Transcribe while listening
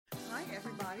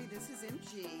everybody. This is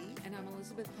MG. And I'm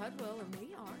Elizabeth Pudwell, and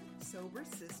we are Sober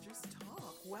Sisters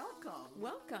Talk. Welcome.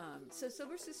 Welcome. So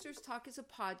Sober Sisters Talk is a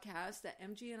podcast that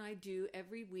MG and I do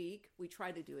every week. We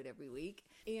try to do it every week.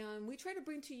 And we try to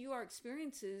bring to you our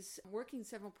experiences working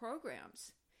several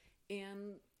programs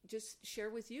and just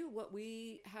share with you what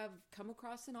we have come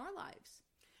across in our lives.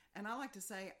 And I like to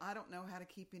say, I don't know how to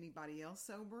keep anybody else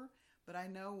sober, but I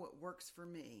know what works for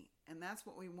me. And that's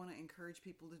what we want to encourage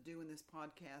people to do in this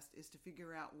podcast, is to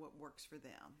figure out what works for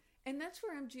them. And that's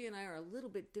where MG and I are a little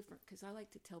bit different, because I like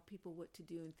to tell people what to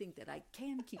do and think that I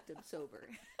can keep them sober.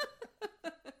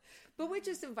 But we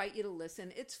just invite you to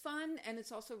listen. It's fun, and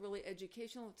it's also really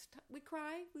educational. We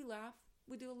cry, we laugh,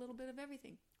 we do a little bit of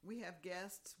everything. We have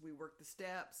guests, we work the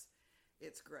steps.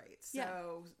 It's great.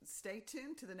 So Stay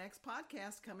tuned to the next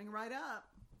podcast coming right up.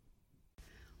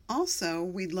 Also,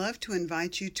 we'd love to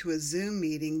invite you to a Zoom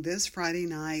meeting this Friday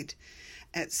night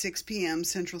at 6 p.m.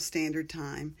 Central Standard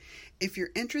Time. If you're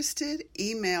interested,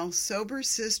 email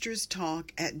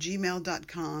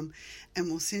sobersisterstalk@gmail.com and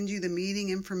we'll send you the meeting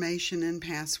information and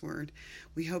password.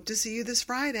 We hope to see you this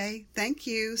Friday. Thank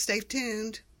you. Stay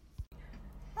tuned.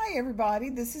 Hi, everybody.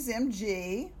 This is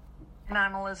MG. And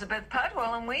I'm Elizabeth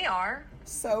Pudwell, and we are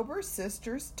Sober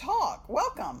Sisters Talk.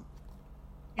 Welcome.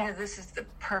 You know, this is the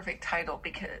perfect title,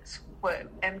 because what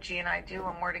MG and I do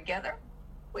when we're together,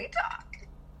 we talk.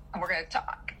 And we're going to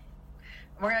talk.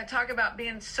 And we're going to talk about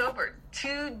being sober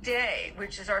today,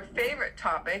 which is our favorite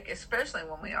topic, especially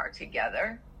when we are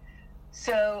together.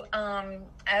 So,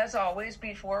 as always,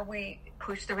 before we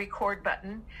push the record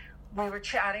button, we were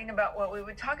chatting about what we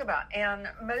would talk about. And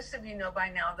most of you know by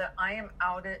now that I am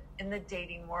out in the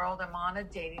dating world. I'm on a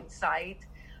dating site.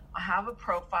 I have a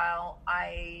profile.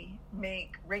 I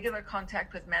make regular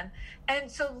contact with men.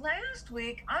 And so last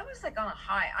week, I was like on a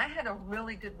high. I had a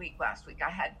really good week last week. I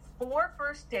had 4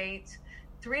 first dates.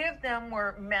 3 of them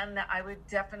were men that I would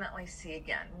definitely see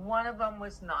again. One of them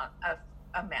was not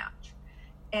a match.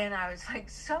 And I was like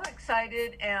so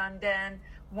excited. And then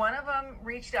one of them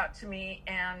reached out to me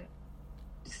and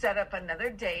set up another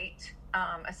date,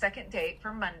 a second date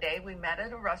for Monday. We met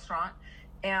at a restaurant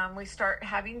and we start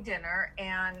having dinner.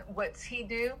 And what's he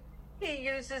do? He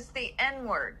uses the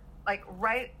N-word, like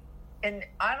right. And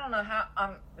I don't know how,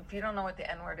 if you don't know what the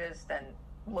N-word is, then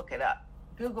look it up.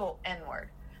 Google N-word,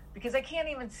 because I can't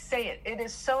even say it. It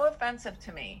is so offensive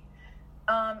to me.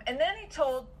 And then he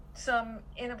told some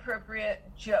inappropriate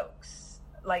jokes,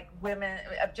 like women,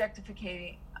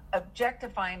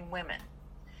 objectifying women.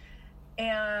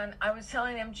 And I was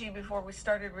telling MG before we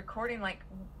started recording, like,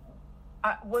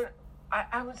 I was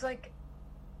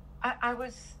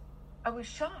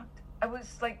shocked. I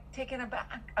was like taken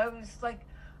aback. I was like,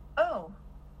 oh,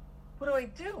 what do I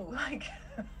do? Like,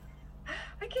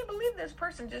 I can't believe this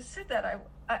person just said that.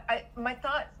 My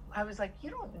thought, I was like,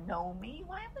 you don't know me.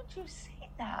 Why would you say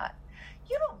that?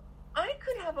 I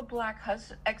could have a black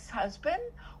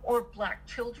ex-husband or black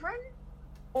children.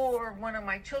 Or one of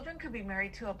my children could be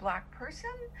married to a black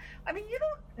person. I mean, you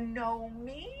don't know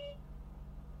me.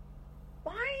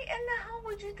 Why in the hell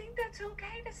would you think that's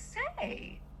okay to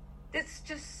say? It's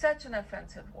just such an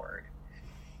offensive word.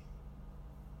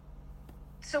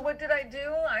 So what did I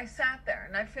do? I sat there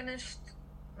and I finished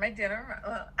my dinner.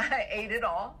 I ate it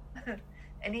all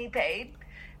and he paid.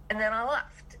 And then I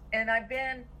left. And I've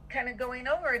been kind of going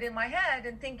over it in my head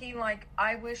and thinking, like,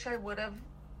 I wish I would have.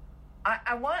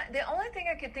 The only thing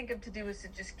I could think of to do was to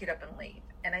just get up and leave.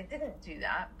 And I didn't do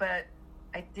that, but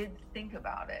I did think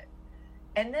about it.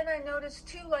 And then I noticed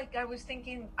too, like, I was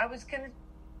thinking, I was kind of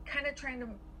trying to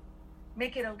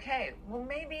make it okay. Well,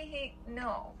 maybe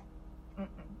no.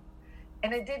 Mm-mm.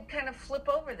 And I did kind of flip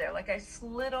over there. Like I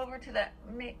slid over to that,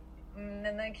 and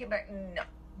then I came back, no.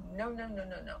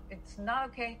 It's not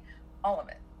okay. All of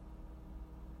it.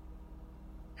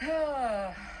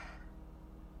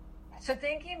 So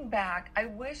thinking back, I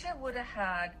wish I would have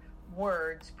had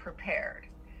words prepared.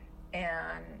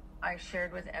 And I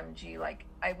shared with MG, like,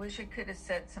 I wish I could have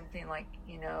said something like,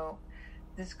 you know,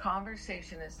 this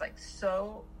conversation is like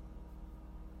so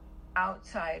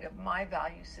outside of my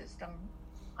value system.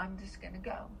 I'm just going to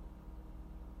go.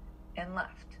 And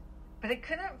left. But I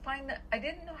couldn't I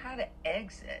didn't know how to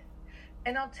exit.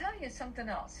 And I'll tell you something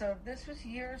else. So this was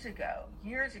years ago,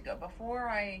 before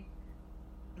I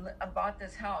bought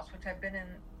this house, which I've been in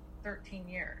 13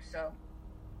 years. So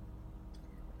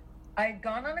I'd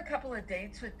gone on a couple of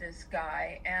dates with this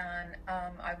guy, and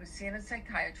I was seeing a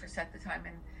psychiatrist at the time,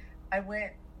 and I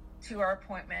went to our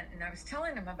appointment, and I was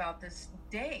telling him about this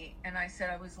date, and I said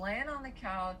I was laying on the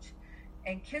couch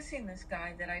and kissing this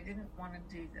guy that I didn't want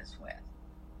to do this with.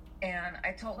 And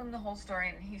I told him the whole story,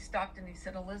 and he stopped and he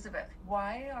said, Elizabeth,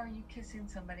 why are you kissing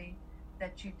somebody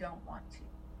that you don't want to?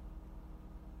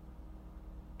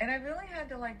 And I really had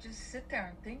to like just sit there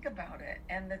and think about it.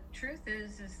 And the truth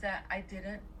is that I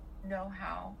didn't know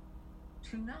how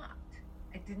to not.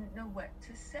 I didn't know what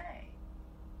to say.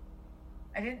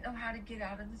 I didn't know how to get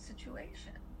out of the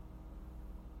situation.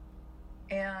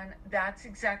 And that's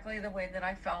exactly the way that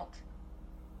I felt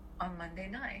on Monday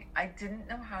night. I didn't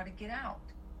know how to get out.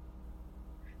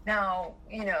 Now,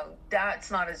 you know, that's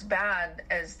not as bad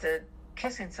as the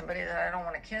kissing somebody that I don't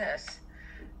want to kiss.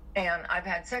 And I've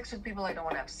had sex with people I don't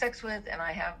want to have sex with, and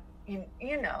I have, you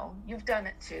know, you've done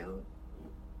it too.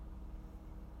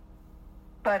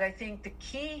 But I think the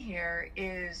key here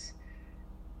is,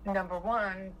 number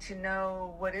one, to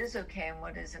know what is okay and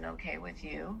what isn't okay with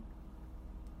you.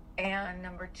 And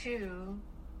number two,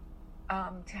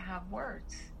 to have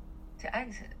words to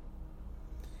exit.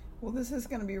 Well, this is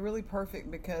going to be really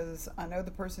perfect because I know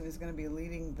the person who's going to be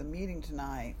leading the meeting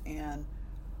tonight, and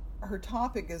her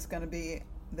topic is going to be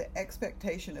the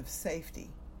expectation of safety.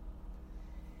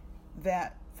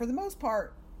 That, for the most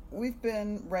part, we've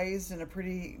been raised in a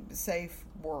pretty safe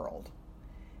world.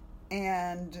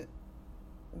 And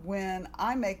when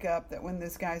I make up that when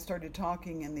this guy started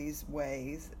talking in these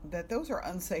ways, that those are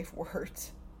unsafe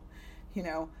words. You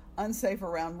know, unsafe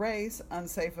around race,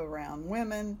 unsafe around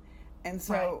women. And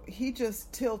so he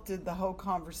just tilted the whole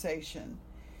conversation.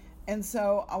 And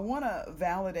so I want to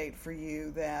validate for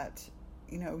you that,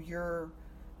 you know, you're,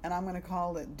 and I'm going to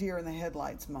call it deer in the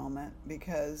headlights moment,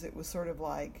 because it was sort of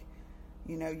like,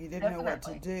 you know, you didn't know what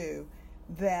to do.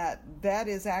 That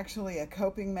is actually a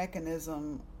coping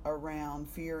mechanism around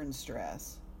fear and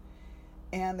stress.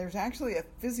 And there's actually a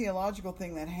physiological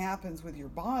thing that happens with your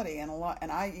body, and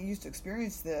I used to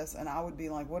experience this, and I would be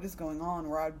like, what is going on?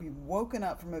 Where I'd be woken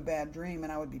up from a bad dream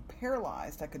and I would be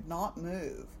paralyzed. I could not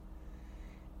move.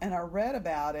 And I read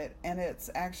about it, and it's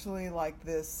actually like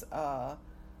this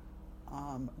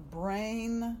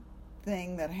brain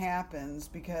thing that happens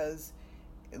because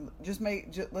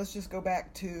let's just go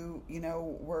back to, you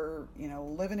know, we're, you know,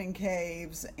 living in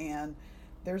caves, and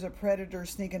there's a predator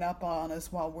sneaking up on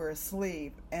us while we're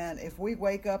asleep. And if we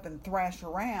wake up and thrash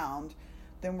around,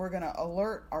 then we're going to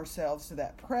alert ourselves to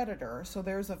that predator. So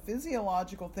there's a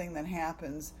physiological thing that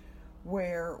happens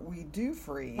where we do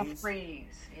freeze.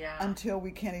 Yeah. Until we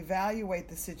can evaluate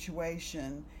the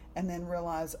situation and then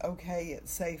realize, okay,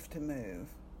 it's safe to move.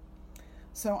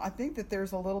 So I think that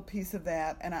there's a little piece of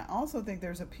that. And I also think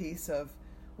there's a piece of,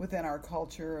 within our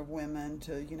culture of women,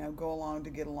 to, you know, go along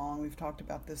to get along. We've talked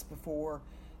about this before,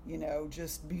 you know,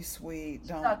 just be sweet.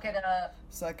 Don't suck it up.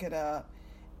 Suck it up.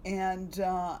 And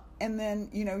then,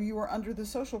 you know, you were under the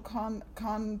social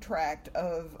contract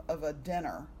of a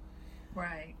dinner.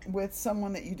 Right. With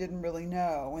someone that you didn't really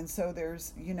know. And so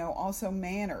there's, you know, also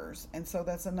manners. And so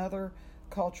that's another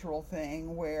cultural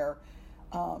thing where,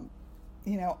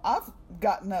 you know, I've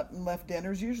gotten up and left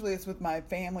dinners. Usually it's with my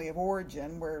family of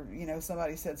origin where, you know,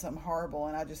 somebody said something horrible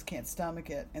and I just can't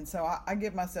stomach it. And so I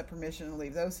give myself permission to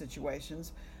leave those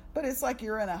situations. But it's like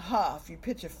you're in a huff. You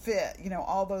pitch a fit. You know,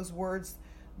 all those words,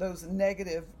 those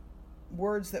negative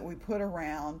words that we put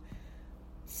around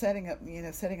setting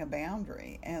a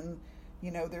boundary. And,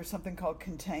 you know, there's something called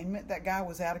containment. That guy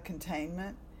was out of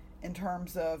containment in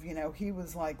terms of, you know, he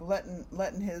was like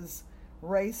letting his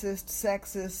racist,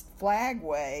 sexist flag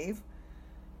wave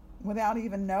without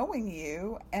even knowing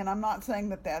you. And I'm not saying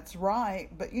that that's right,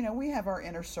 but, you know, we have our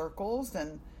inner circles,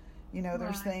 and, you know,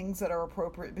 there's things that are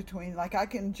appropriate between, like, I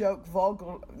can joke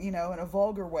vulgar, you know, in a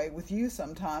vulgar way with you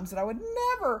sometimes that I would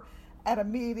never at a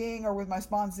meeting or with my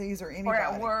sponsees or anybody. Or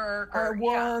at work. Or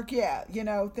work, yeah, you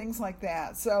know, things like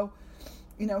that. So,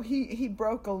 you know, he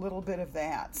broke a little bit of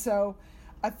that. So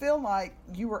I feel like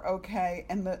you were okay.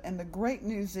 And the great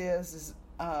news is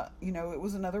you know, it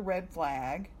was another red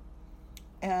flag.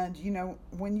 And, you know,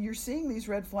 when you're seeing these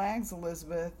red flags,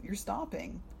 Elizabeth, you're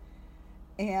stopping.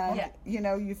 And, you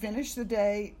know, you finished the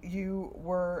day, you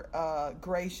were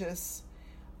gracious.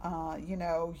 You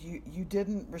know, you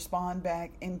didn't respond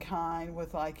back in kind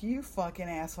with like, you fucking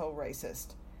asshole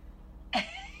racist.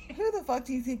 Who the fuck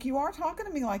do you think you are talking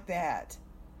to me like that?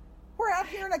 We're out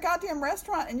here in a goddamn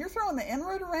restaurant and you're throwing the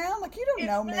N-word around like you don't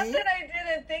know me. It's not that I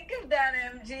didn't think of that,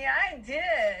 MG. I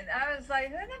did. I was like,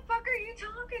 who the fuck are you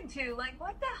talking to? Like,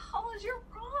 what the hell is your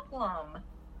problem?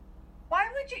 Why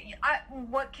would you?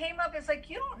 What came up is like,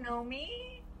 you don't know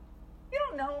me. You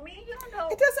don't know me. You don't know.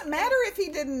 It doesn't matter if he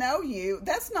didn't know you.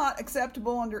 That's not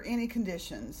acceptable under any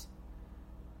conditions.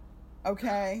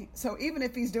 Okay? So even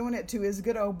if he's doing it to his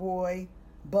good old boy,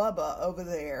 Bubba, over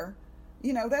there,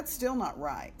 that's still not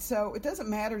right. So it doesn't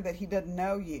matter that he doesn't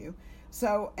know you.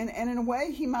 So, and in a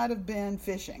way, he might have been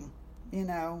fishing,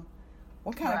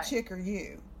 What kind of chick are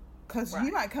you? Because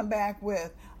you might come back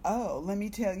with, oh, let me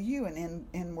tell you an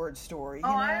inward story.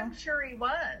 I'm sure he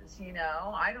was,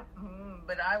 I don't,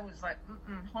 but I was like,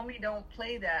 homie, don't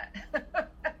play that.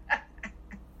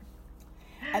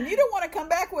 And you don't want to come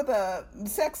back with a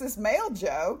sexist male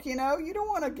joke, You don't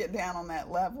want to get down on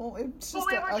that level. It's just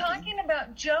we were talking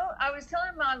about joke. I was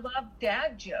telling him I love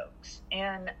dad jokes,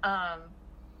 and that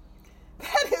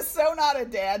is so not a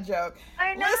dad joke.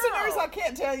 I know. Listeners, I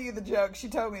can't tell you the joke. She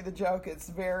told me the joke. It's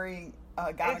very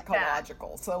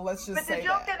gynecological. So let's just say But the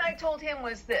joke that I told him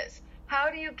was this: how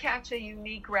do you catch a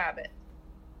unique rabbit?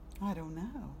 I don't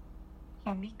know.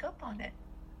 Unique up on it.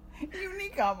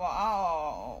 Unique up on.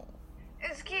 Oh.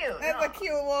 It's cute. It's a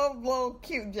cute little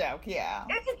cute joke, yeah.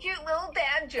 It's a cute little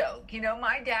dad joke.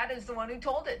 My dad is the one who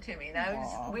told it to me.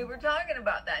 And we were talking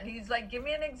about that. And he's like, give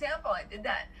me an example. I did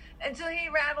that. And so he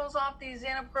rattles off these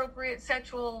inappropriate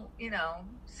sexual,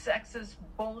 sexist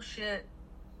bullshit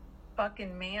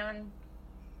fucking man.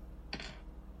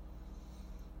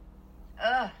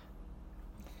 Ugh.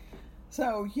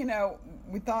 So,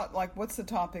 we thought, what's the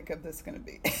topic of this going to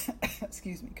be?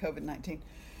 Excuse me, COVID-19.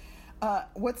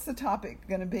 What's the topic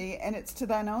going to be? And it's to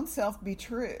thine own self be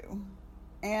true.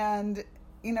 And,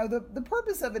 the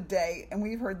purpose of a date, and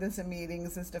we've heard this in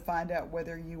meetings, is to find out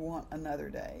whether you want another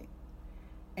date.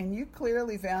 And you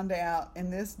clearly found out in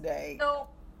this date. No.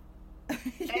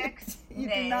 you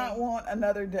do not want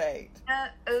another date.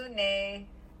 Oh, nay.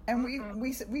 And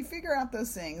we figure out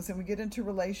those things, and we get into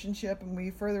relationship, and we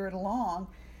further it along.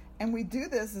 And we do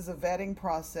this as a vetting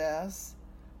process,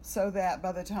 so that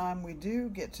by the time we do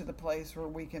get to the place where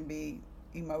we can be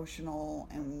emotional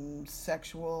and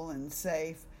sexual and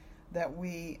safe, that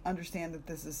we understand that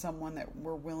this is someone that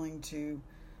we're willing to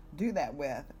do that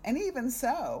with. And even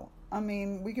so,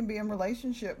 we can be in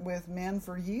relationship with men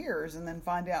for years and then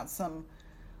find out some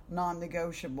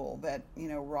non-negotiable that,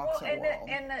 rocks our world.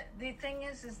 And the thing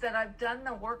is that I've done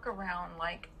the work around,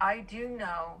 I do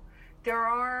know there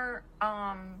are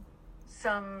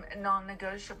some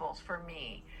non-negotiables for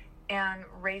me. And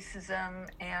racism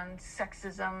and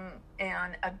sexism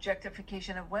and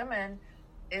objectification of women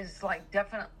is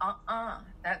definite.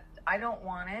 That I don't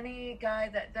want any guy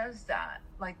that does that.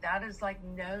 That is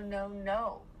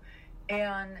no.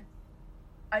 And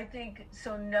I think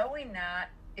so. Knowing that,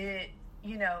 it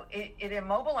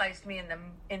immobilized me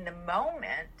in the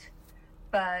moment,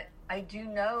 but I do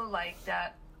know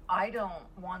that I don't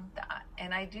want that,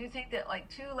 and I do think that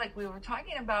too, we were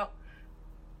talking about.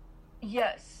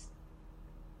 Yes.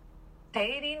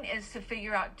 Dating is to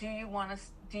figure out, do you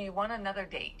want another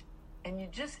date? And you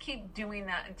just keep doing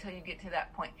that until you get to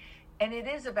that point. And it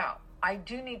is about, I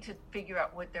do need to figure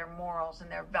out what their morals and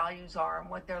their values are and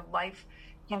what their life,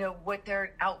 what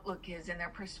their outlook is and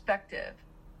their perspective.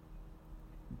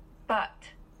 But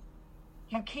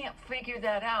you can't figure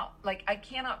that out. I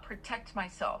cannot protect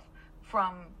myself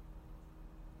from,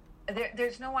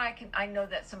 there's no way I know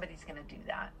that somebody's going to do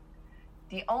that.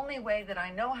 The only way that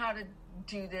I know how to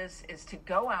do this is to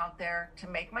go out there, to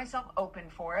make myself open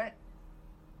for it.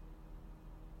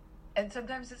 And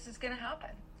sometimes this is going to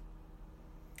happen.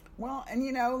 Well, and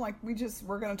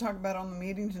we're going to talk about on the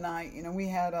meeting tonight, we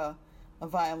had a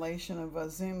violation of a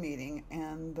Zoom meeting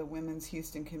in the Women's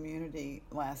Houston community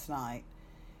last night.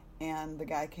 And the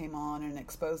guy came on and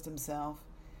exposed himself.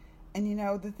 And,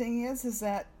 the thing is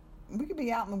that we could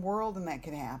be out in the world and that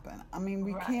could happen.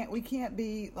 We can't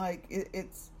be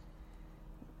it's,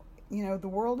 the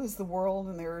world is the world,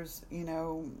 and there's,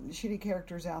 shitty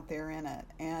characters out there in it.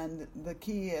 And the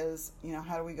key is,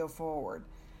 how do we go forward?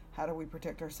 How do we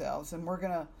protect ourselves? And we're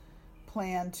going to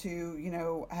plan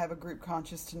to, have a group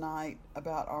conscious tonight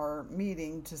about our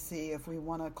meeting to see if we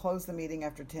want to close the meeting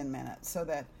after 10 minutes, so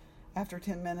that after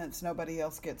 10 minutes, nobody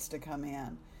else gets to come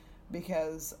in.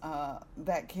 Because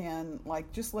that can,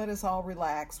 just let us all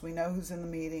relax. We know who's in the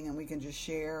meeting, and we can just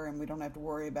share, and we don't have to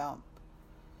worry about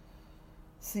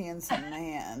seeing some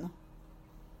man.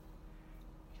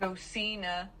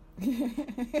 Josina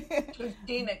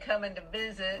coming to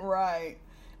visit. Right.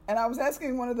 And I was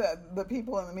asking one of the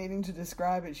people in the meeting to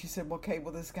describe it. She said, well,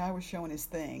 this guy was showing his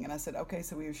thing. And I said, okay,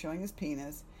 so he was showing his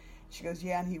penis. She goes,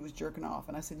 yeah, and he was jerking off.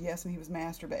 And I said, yes, and he was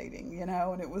masturbating,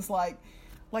 and it was like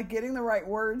getting the right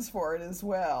words for it as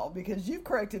well, because you've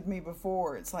corrected me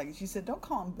before. It's she said, don't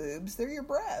call them boobs. They're your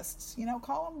breasts.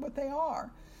 Call them what they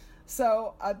are.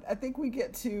 So I think we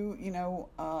get to,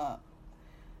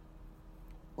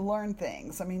 learn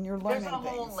things. You're learning things. There's a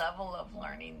whole level of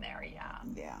learning there, yeah.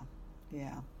 Yeah.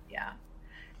 Yeah.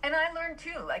 And I learned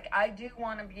too, like, I do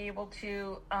want to be able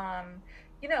to,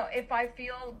 if I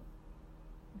feel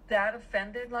that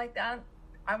offended like that,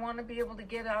 I want to be able to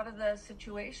get out of the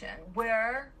situation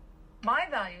where my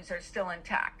values are still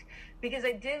intact. Because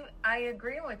I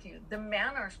agree with you, the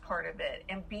manners part of it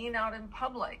and being out in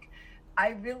public, I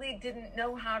really didn't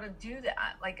know how to do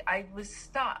that. Like, I was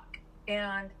stuck.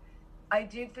 And I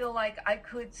do feel like I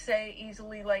could say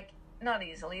easily, like, not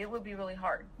easily, it would be really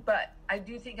hard, but I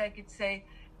do think I could say,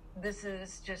 this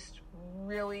is just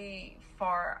really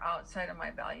far outside of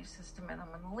my value system and I'm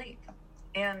going to leave.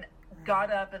 And got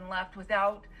up and left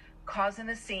without causing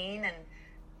a scene. And,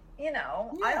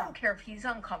 I don't care if he's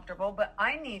uncomfortable, but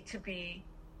I need to be,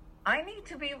 Well,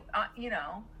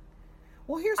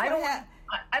 here's what happened.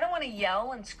 I don't want to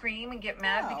yell and scream and get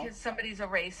mad because somebody's a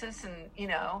racist and,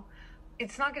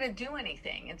 it's not going to do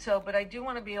anything. And so, but I do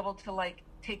want to be able to, like,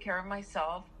 take care of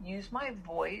myself, use my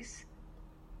voice,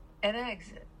 and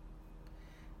exit.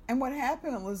 And what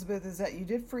happened, Elizabeth, is that you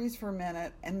did freeze for a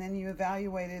minute, and then you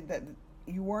evaluated that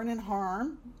you weren't in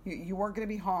harm, you weren't going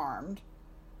to be harmed,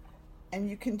 and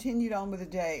you continued on with the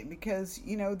date. Because,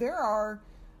 there are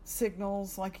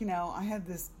signals, like, I had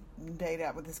this date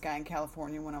out with this guy in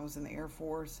California when I was in the Air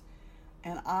Force,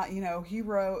 and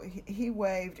he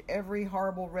waved every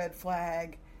horrible red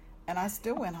flag, and I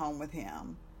still went home with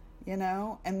him, and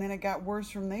then it got worse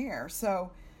from there.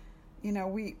 So,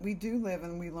 we do live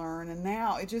and we learn, and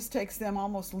now it just takes them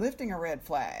almost lifting a red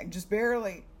flag, just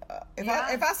barely.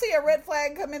 If I see a red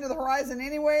flag come into the horizon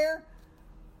anywhere,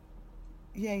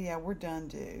 we're done,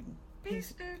 dude.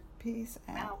 Peace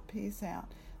out. Peace out.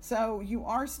 So you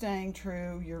are staying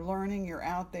true. You're learning. You're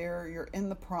out there. You're in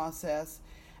the process,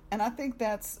 and I think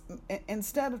that's,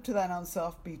 instead of to thine own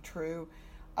self be true,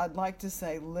 I'd like to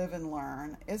say live and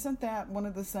learn. Isn't that one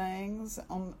of the sayings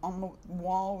on the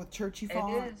wall with churchy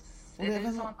font? It is. It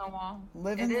is on the wall.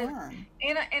 Live and learn.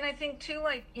 And I think too,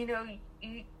 like,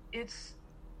 it's,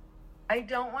 I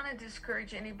don't want to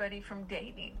discourage anybody from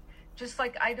dating. Just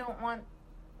like I don't want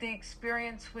the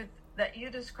experience that you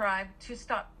described to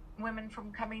stop women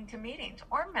from coming to meetings,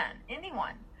 or men,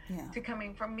 anyone, to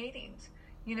coming from meetings.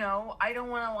 I don't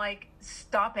want to, like,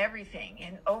 stop everything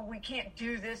and, we can't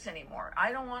do this anymore.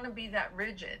 I don't want to be that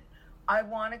rigid. I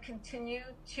want to continue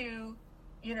to,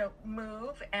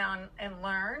 move and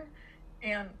learn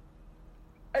and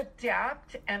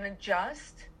adapt and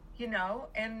adjust,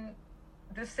 and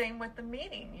the same with the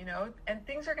meeting, and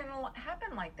things are going to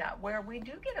happen like that where we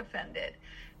do get offended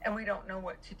and we don't know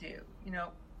what to do,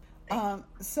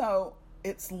 So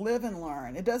it's live and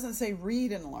learn. It doesn't say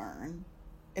read and learn.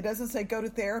 It doesn't say go to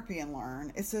therapy and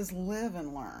learn. It says live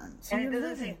and learn. So and it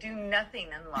doesn't say do nothing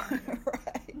and learn.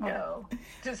 Right. No,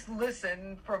 just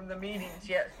listen from the meetings.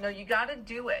 Yes. No, you got to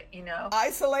do it,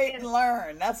 Isolate and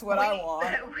learn. That's what I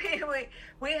want.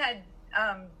 We had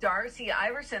Darcy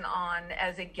Iverson on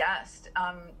as a guest,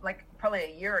 like probably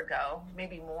a year ago,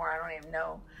 maybe more. I don't even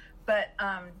know. But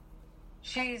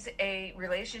she's a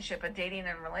dating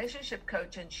and relationship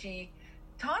coach. And she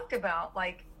talked about,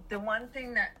 like, the one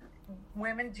thing that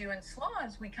women do in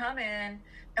salons, we come in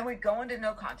and we go into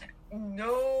no contact.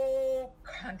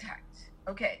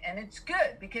 Okay, and it's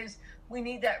good because we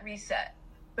need that reset.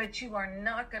 But you are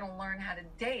not going to learn how to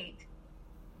date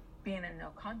being in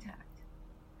no contact.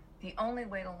 The only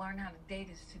way to learn how to date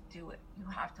is to do it. You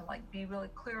have to, like, be really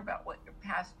clear about what your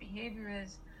past behavior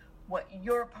is, what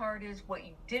your part is, what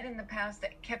you did in the past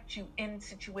that kept you in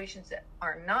situations that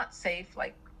are not safe,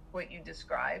 like what you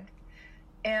described,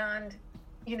 and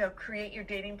create your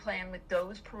dating plan with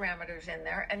those parameters in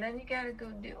there, and then you got to go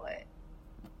do it.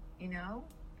 You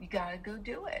got to go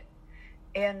do it.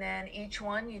 And then each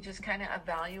one you just kind of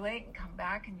evaluate and come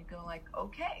back and you go, like,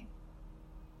 okay,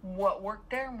 what worked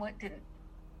there and what didn't.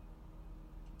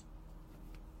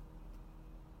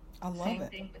 I love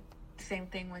it. Same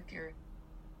thing with your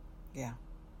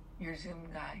Zoom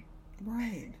guy.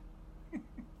 Right.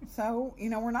 So,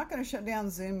 we're not going to shut down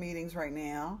Zoom meetings right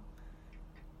now.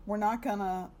 We're not going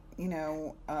to,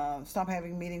 stop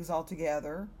having meetings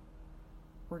altogether.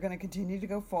 We're going to continue to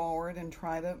go forward and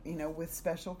try to, with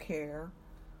special care,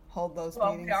 hold those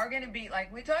meetings. We are going to be,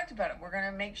 like we talked about it, we're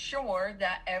going to make sure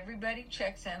that everybody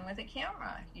checks in with a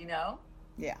camera,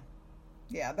 Yeah.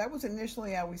 Yeah, that was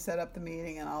initially how we set up the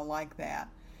meeting, and I like that.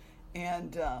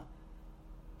 And,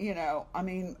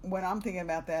 when I'm thinking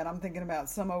about that, I'm thinking about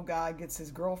some old guy gets his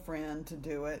girlfriend to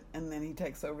do it, and then he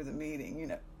takes over the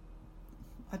meeting,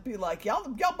 I'd be like, y'all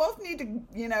both need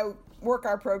to, work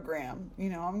our program.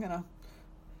 I'm going to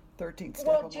 13 step a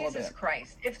little bit. Well, Jesus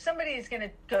Christ. If somebody is going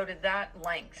to go to that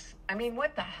length,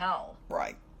 what the hell?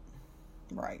 Right.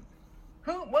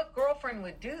 What girlfriend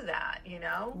would do that,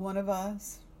 One of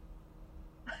us.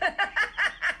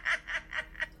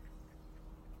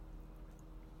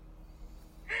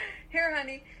 Here,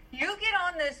 honey, you get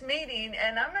on this meeting,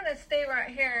 and I'm going to stay right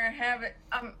here and have it.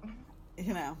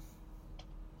 You know,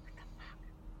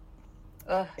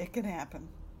 it can happen.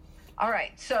 All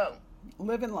right, so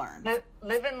live and learn.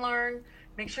 Live and learn.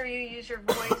 Make sure you use your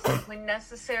voice when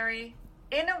necessary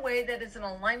in a way that is in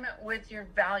alignment with your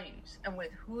values and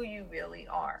with who you really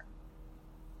are.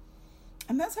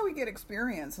 And that's how we get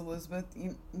experience, Elizabeth.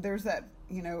 There's that,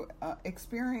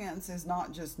 experience is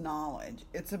not just knowledge.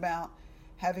 It's about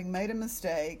having made a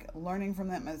mistake, learning from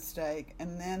that mistake,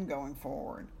 and then going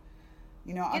forward.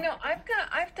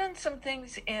 I've done some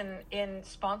things in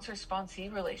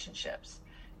sponsor-sponsee relationships.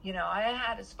 I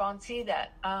had a sponsee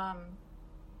that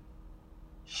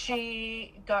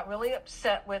she got really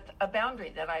upset with a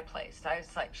boundary that I placed. I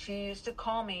was like, she used to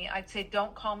call me. I'd say,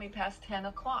 don't call me past 10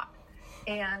 o'clock.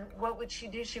 And what would she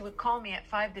do? She would call me at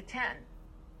 5 to 10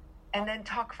 and then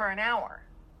talk for an hour.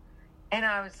 And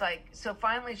I was like, so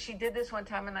finally she did this one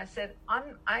time, and I said,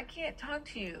 I can't talk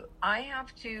to you. I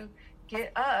have to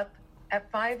get up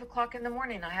at 5 o'clock in the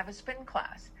morning. I have a spin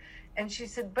class. And she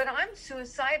said, but I'm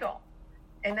suicidal.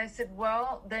 And I said,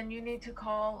 well, then you need to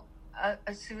call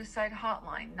a suicide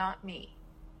hotline, not me.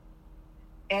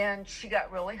 And she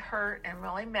got really hurt and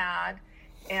really mad.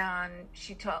 And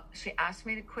she asked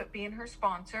me to quit being her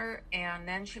sponsor. And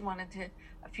then she wanted to,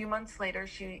 a few months later,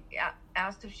 she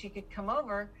asked if she could come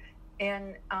over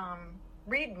and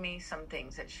read me some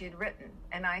things that she had written.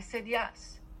 And I said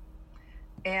yes.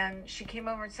 And she came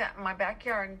over and sat in my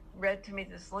backyard and read to me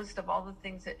this list of all the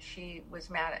things that she was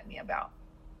mad at me about.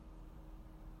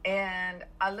 And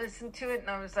I listened to it, and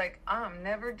I was like, I'm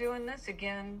never doing this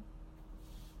again.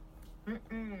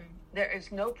 There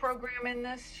is no program in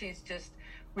this. She's just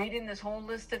reading this whole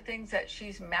list of things that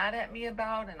she's mad at me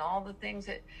about and all the things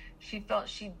that she felt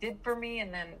she did for me.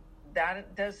 And then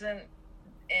that does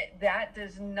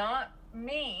not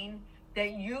mean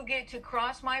that you get to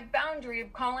cross my boundary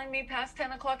of calling me past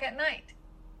 10 o'clock at night.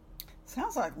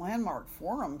 Sounds like Landmark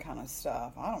Forum kind of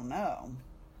stuff. I don't know.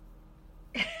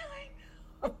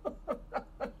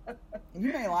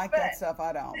 You may like that stuff.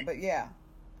 I don't, but yeah.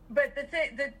 But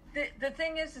the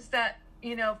thing is that,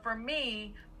 for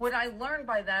me, what I learned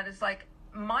by that is like,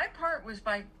 my part was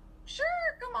by, sure,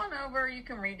 come on over. You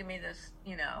can read to me this,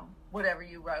 whatever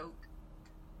you wrote.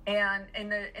 And in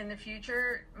the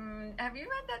future, have you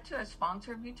read that to a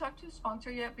sponsor? Have you talked to a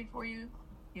sponsor yet before you?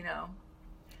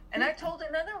 And I told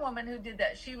another woman who did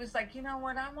that. She was like, you know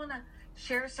what? I want to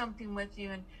share something with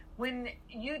you. And when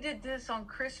you did this on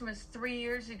Christmas 3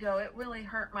 years ago, it really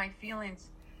hurt my feelings.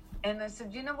 And I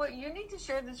said, you know what? You need to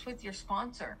share this with your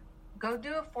sponsor. Go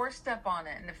do a 4-step on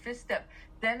it and a 5th step.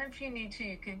 Then if you need to,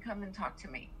 you can come and talk to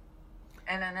me.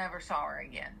 And I never saw her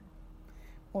again.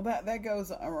 Well, that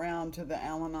goes around to the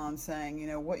Al-Anon saying,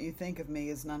 what you think of me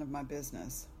is none of my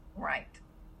business. Right.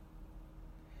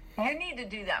 You need to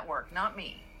do that work, not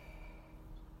me.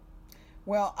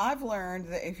 Well, I've learned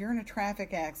that if you're in a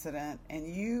traffic accident and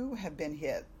you have been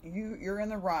hit, you're in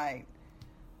the right,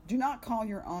 do not call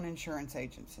your own insurance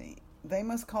agency. They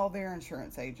must call their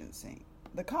insurance agency.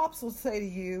 The cops will say to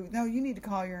you, no, you need to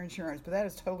call your insurance, but that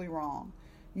is totally wrong.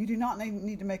 You do not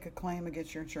need to make a claim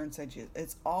against your insurance agent.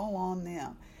 It's all on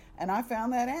them. And I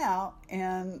found that out,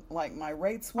 and like my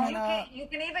rates went up. You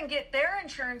can even get their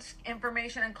insurance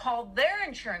information and call their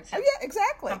insurance company. Oh yeah,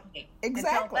 exactly. Exactly. And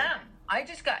tell them. I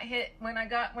just got hit when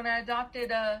I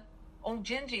adopted old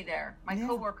Gingy there. My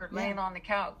coworker laying on the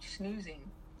couch snoozing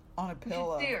on a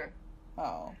pillow. You should see her.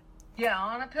 Oh. Yeah,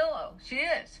 on a pillow. She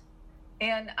is.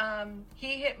 And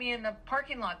he hit me in the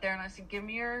parking lot there, and I said, give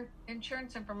me your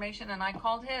insurance information. And I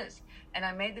called his, and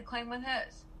I made the claim with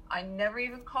his. I never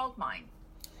even called mine.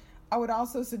 I would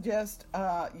also suggest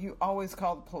you always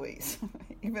call the police,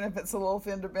 even if it's a little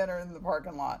fender bender in the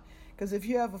parking lot. Because if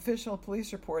you have official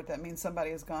police report, that means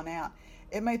somebody has gone out.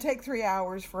 It may take 3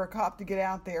 hours for a cop to get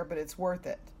out there, but it's worth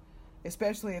it,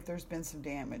 especially if there's been some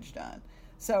damage done.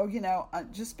 So,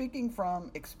 just speaking from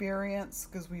experience,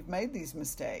 because we've made these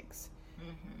mistakes,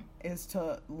 is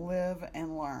to live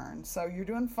and learn. So you're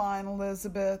doing fine,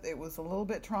 Elizabeth. It was a little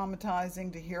bit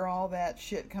traumatizing to hear all that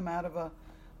shit come out of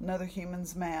another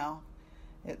human's mouth.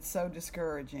 It's so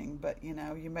discouraging, but you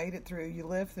made it through. You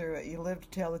lived through it. You lived to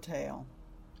tell the tale.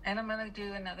 And I'm going to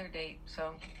do another date,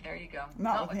 so there you go.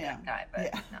 Not with him. That guy, but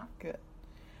yeah, no. Good.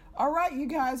 All right, you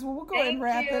guys. Well, we'll go ahead and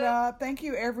wrap it up. Thank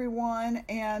you, everyone.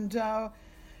 And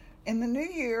in the new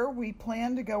year, we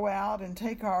plan to go out and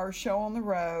take our show on the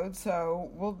road.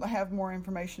 So we'll have more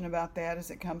information about that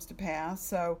as it comes to pass.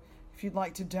 So if you'd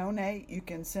like to donate, you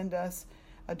can send us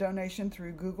a donation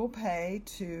through Google Pay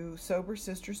to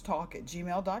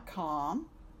sobersisterstalk@gmail.com.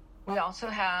 We also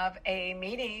have a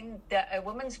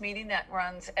women's meeting that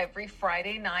runs every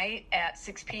Friday night at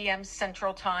 6 p.m.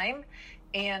 Central Time.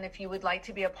 And if you would like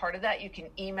to be a part of that, you can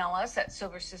email us at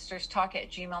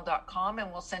sobersisterstalk@gmail.com, and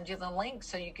we'll send you the link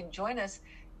so you can join us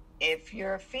if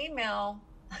you're a female.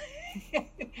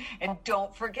 And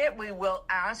don't forget, we will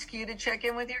ask you to check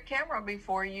in with your camera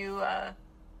before you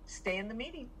stay in the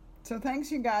meeting. So thanks,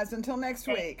 you guys. Until next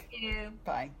week. Thank you.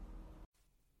 Bye.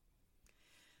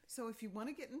 So if you want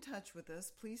to get in touch with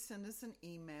us, please send us an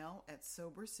email at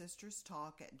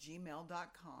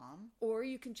sobersisterstalk@gmail.com. Or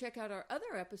you can check out our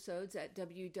other episodes at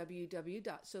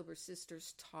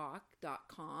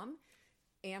www.sobersisterstalk.com.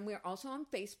 And we're also on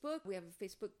Facebook. We have a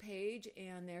Facebook page,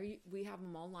 and there we have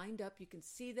them all lined up. You can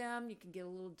see them. You can get a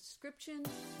little description.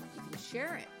 You can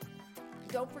share it.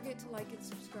 Don't forget to like and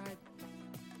subscribe.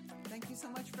 Thank you so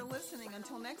much for listening.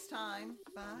 Until next time,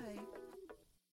 bye.